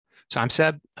So I'm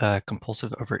Seb, a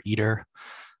compulsive overeater.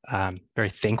 Very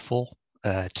thankful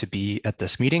to be at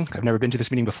this meeting. I've never been to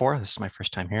this meeting before. This is my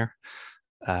first time here.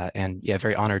 And yeah,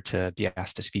 very honored to be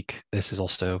asked to speak. This is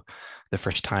also the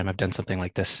first time I've done something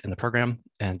like this in the program.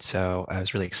 And so I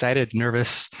was really excited,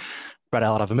 nervous, brought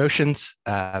out a lot of emotions,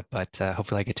 but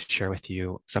hopefully I get to share with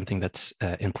you something that's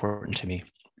important to me.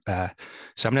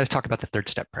 So I'm going to talk about the third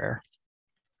step prayer.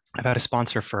 I've had a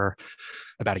sponsor for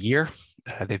about a year.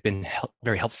 They've been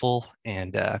very helpful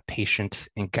and patient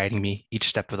in guiding me each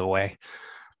step of the way.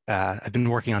 I've been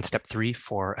working on step 3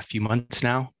 for a few months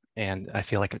now, and I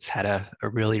feel like it's had a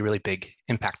really, really big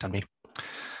impact on me.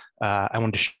 I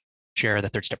wanted to share the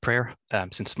third step prayer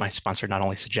since my sponsor not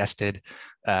only suggested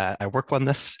I work on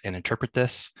this and interpret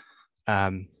this,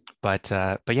 but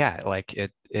yeah, like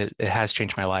it has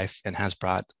changed my life and has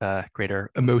brought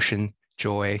greater emotion,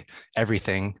 joy,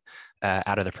 everything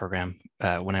out of the program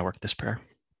when I work this prayer.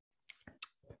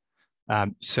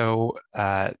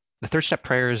 The third step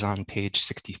prayer is on page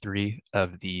 63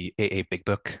 of the AA Big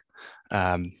Book.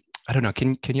 I don't know,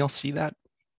 can you all see that?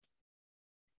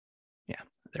 Yeah,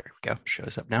 there we go,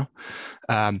 shows up now.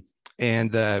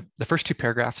 And the first 2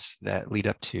 paragraphs that lead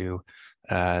up to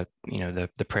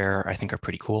the prayer I think are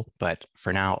pretty cool, but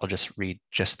for now I'll just read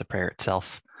just the prayer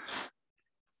itself.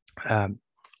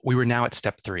 We were now at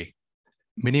step 3.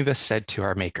 Many of us said to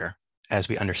our Maker, as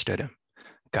we understood him,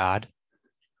 God,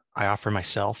 I offer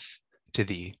myself to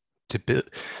thee,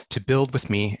 to build with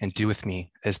me and do with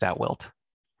me as thou wilt.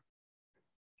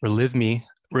 Relieve me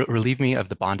of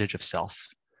the bondage of self,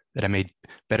 that I may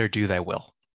better do thy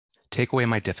will. Take away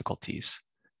my difficulties,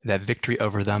 that victory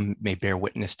over them may bear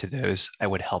witness to those I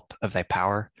would help of thy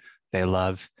power, thy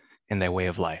love, and thy way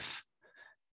of life.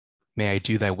 May I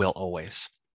do thy will always.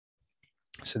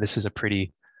 So this is a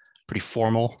pretty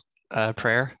formal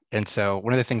prayer. And so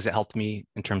one of the things that helped me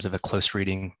in terms of a close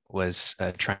reading was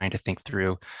trying to think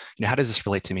through, how does this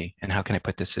relate to me and how can I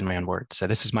put this in my own words? So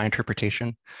this is my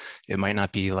interpretation. It might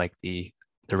not be like the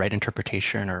right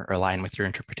interpretation or align with your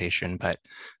interpretation, but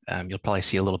you'll probably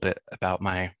see a little bit about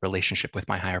my relationship with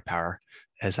my higher power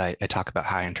as I talk about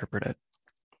how I interpret it.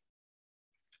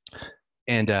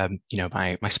 And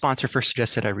my sponsor first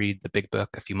suggested I read the Big Book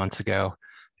a few months ago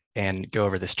and go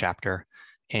over this chapter.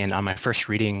 And on my first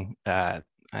reading, I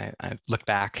looked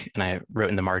back and I wrote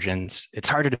in the margins, it's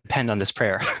hard to depend on this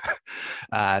prayer.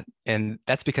 And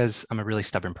that's because I'm a really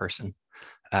stubborn person.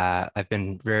 I've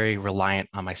been very reliant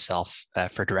on myself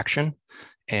for direction,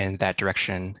 and that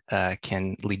direction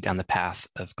can lead down the path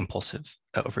of compulsive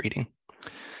overeating.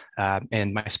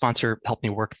 And my sponsor helped me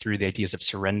work through the ideas of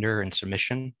surrender and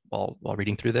submission while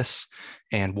reading through this,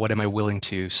 and what am I willing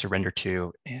to surrender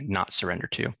to and not surrender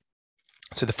to.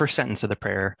 So the first sentence of the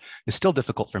prayer is still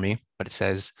difficult for me, but it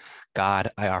says,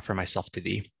 God, I offer myself to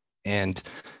thee. And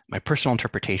my personal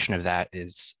interpretation of that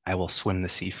is, I will swim the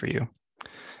sea for you.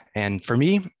 And for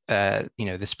me,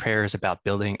 this prayer is about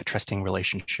building a trusting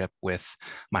relationship with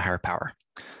my higher power.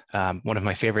 One of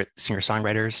my favorite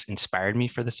singer-songwriters inspired me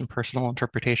for this impersonal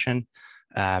interpretation.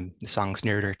 The song's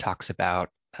narrator talks about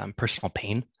personal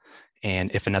pain, and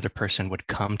if another person would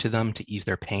come to them to ease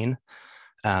their pain.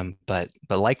 But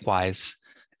likewise,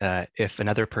 if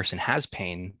another person has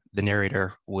pain, the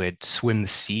narrator would swim the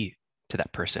sea to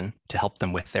that person to help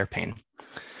them with their pain.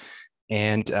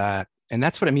 And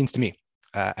that's what it means to me.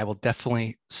 I will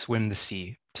definitely swim the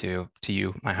sea to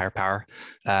you, my higher power,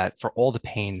 for all the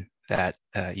pain that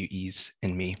you ease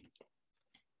in me.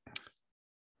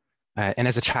 And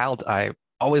as a child, I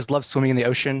always loved swimming in the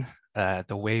ocean. The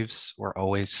waves were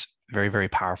always very, very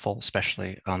powerful,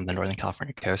 especially on the Northern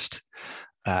California coast.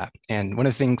 And one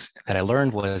of the things that I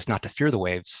learned was not to fear the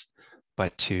waves,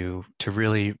 but to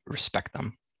really respect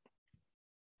them.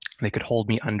 They could hold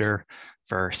me under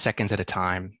for seconds at a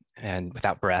time and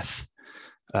without breath,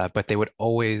 but they would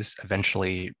always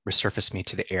eventually resurface me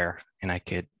to the air, and I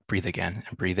could breathe again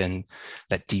and breathe in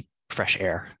that deep, fresh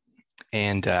air.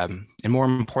 And more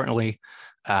importantly,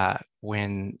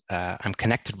 when I'm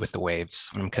connected with the waves,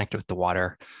 when I'm connected with the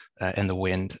water and the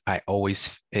wind, it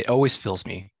always fills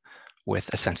me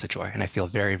with a sense of joy, and I feel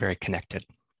very, very connected.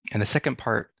 And the second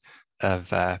part of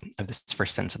this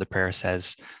first sentence of the prayer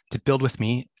says, to build with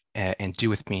me and do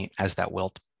with me as thou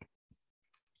wilt.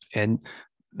 And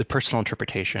the personal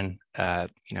interpretation,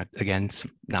 again,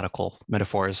 some nautical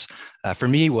metaphors, for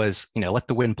me was, let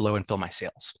the wind blow and fill my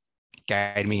sails,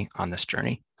 guide me on this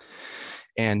journey.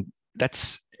 And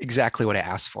that's exactly what I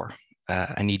asked for.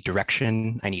 I need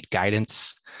direction, I need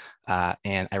guidance,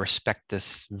 and I respect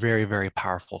this very, very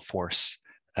powerful force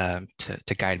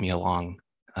to guide me along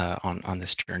on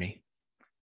this journey.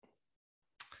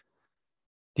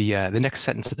 The next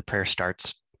sentence of the prayer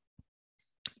starts,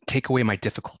 take away my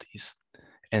difficulties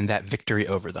and that victory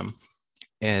over them.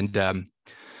 And,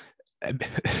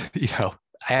 you know,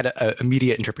 I had an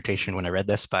immediate interpretation when I read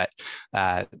this, but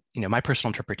you know, my personal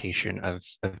interpretation of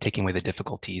taking away the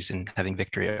difficulties and having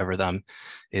victory over them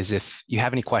is, if you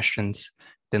have any questions,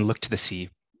 then look to the sea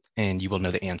and you will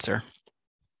know the answer.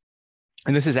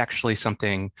 And this is actually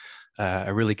something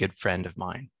a really good friend of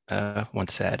mine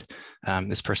once said.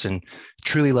 This person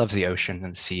truly loves the ocean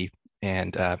and the sea,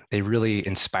 and they really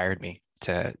inspired me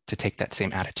to take that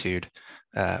same attitude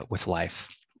with life.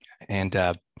 And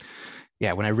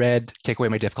yeah, when I read "Take Away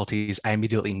My Difficulties," I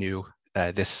immediately knew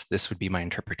this would be my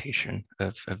interpretation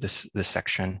of this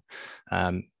section.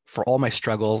 For all my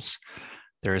struggles,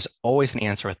 there is always an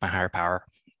answer with my higher power,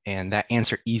 and that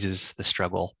answer eases the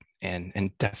struggle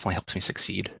and definitely helps me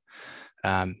succeed.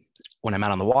 When I'm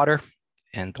out on the water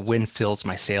and the wind fills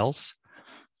my sails,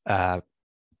 or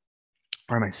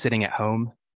am I sitting at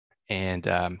home and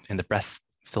the breath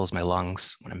fills my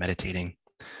lungs when I'm meditating,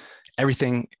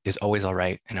 everything is always all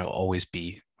right, and it will always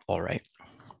be all right.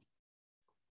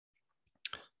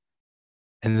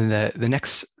 And then the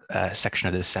next section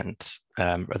of this sentence,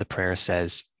 or the prayer,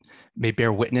 says, "May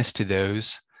bear witness to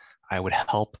those I would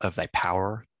help of thy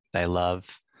power, thy love,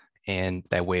 and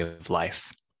thy way of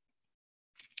life."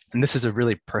 And this is a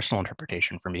really personal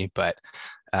interpretation for me, but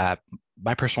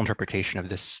my personal interpretation of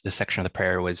this section of the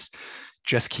prayer was,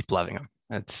 just keep loving them.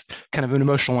 It's kind of an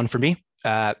emotional one for me,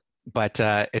 but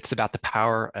it's about the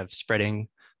power of spreading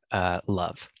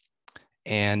love.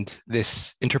 And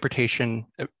this interpretation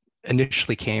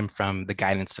initially came from the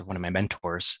guidance of one of my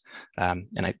mentors, and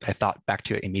I thought back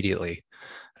to it immediately.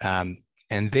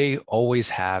 And they always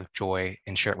have joy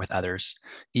and share it with others,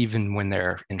 even when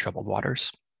they're in troubled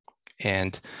waters.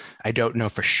 And I don't know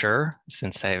for sure,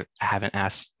 since I haven't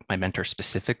asked my mentor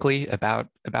specifically about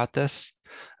this,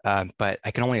 but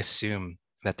I can only assume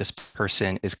that this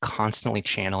person is constantly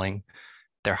channeling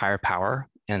their higher power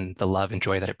and the love and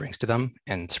joy that it brings to them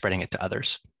and spreading it to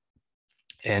others.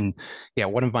 And yeah,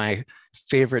 one of my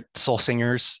favorite soul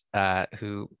singers,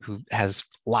 who has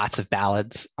lots of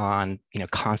ballads on, you know,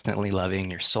 constantly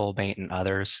loving your soulmate and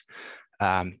others.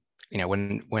 You know,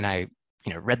 when I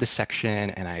read this section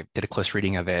and I did a close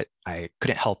reading of it, I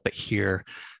couldn't help but hear,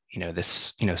 you know,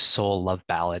 this soul love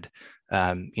ballad,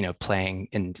 playing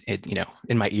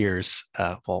in my ears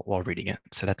while reading it.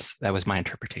 So that was my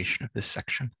interpretation of this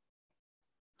section.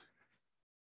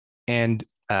 And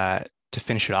to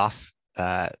finish it off,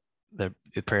 the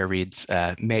prayer reads,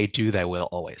 "May do thy will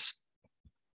always."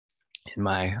 And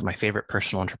my favorite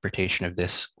personal interpretation of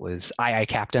this was "Aye, aye,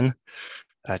 Captain."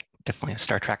 Definitely a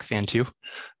Star Trek fan too.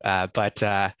 But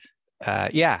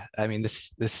yeah, I mean,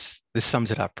 this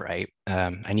sums it up, right?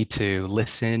 I need to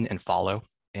listen and follow,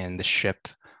 and the ship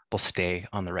will stay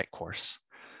on the right course.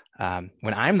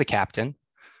 When I'm the captain,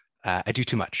 I do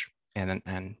too much,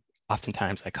 and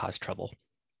oftentimes I cause trouble.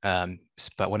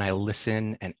 But when I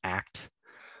listen and act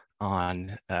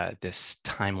on this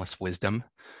timeless wisdom,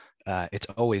 it's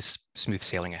always smooth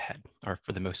sailing ahead, or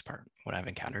for the most part, what I've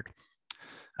encountered.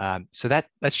 So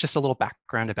that's just a little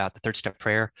background about the third step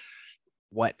prayer.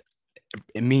 What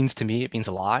it means to me, it means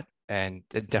a lot, and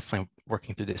definitely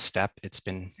working through this step, it's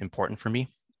been important for me.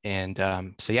 And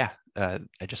so yeah,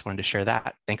 I just wanted to share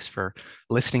that. Thanks for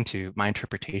listening to my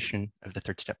interpretation of the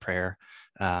third step prayer.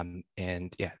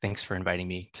 And yeah, thanks for inviting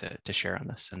me to share on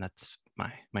this. And that's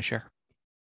my share.